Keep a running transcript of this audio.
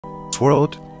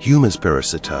world, humans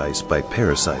parasitized by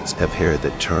parasites have hair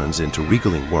that turns into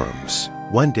wriggling worms.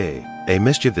 One day, a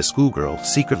mischievous schoolgirl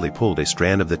secretly pulled a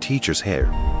strand of the teacher's hair,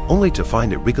 only to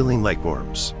find it wriggling like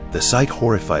worms. The sight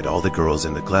horrified all the girls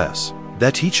in the class.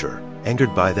 The teacher,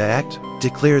 angered by the act,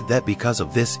 declared that because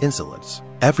of this insolence,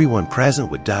 everyone present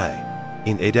would die.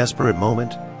 In a desperate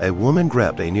moment, a woman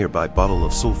grabbed a nearby bottle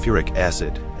of sulfuric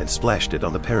acid and splashed it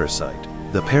on the parasite.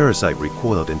 The parasite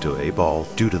recoiled into a ball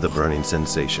due to the burning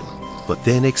sensation, but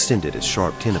then extended its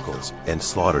sharp tentacles and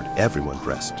slaughtered everyone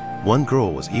present. One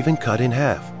girl was even cut in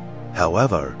half.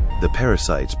 However, the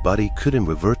parasite's body couldn't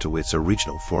revert to its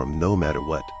original form no matter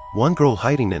what. One girl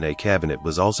hiding in a cabinet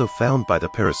was also found by the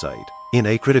parasite. In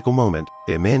a critical moment,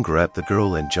 a man grabbed the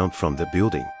girl and jumped from the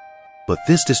building. But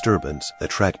this disturbance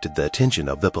attracted the attention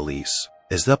of the police.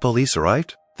 As the police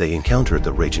arrived, they encountered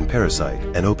the raging parasite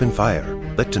and opened fire,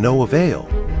 but to no avail.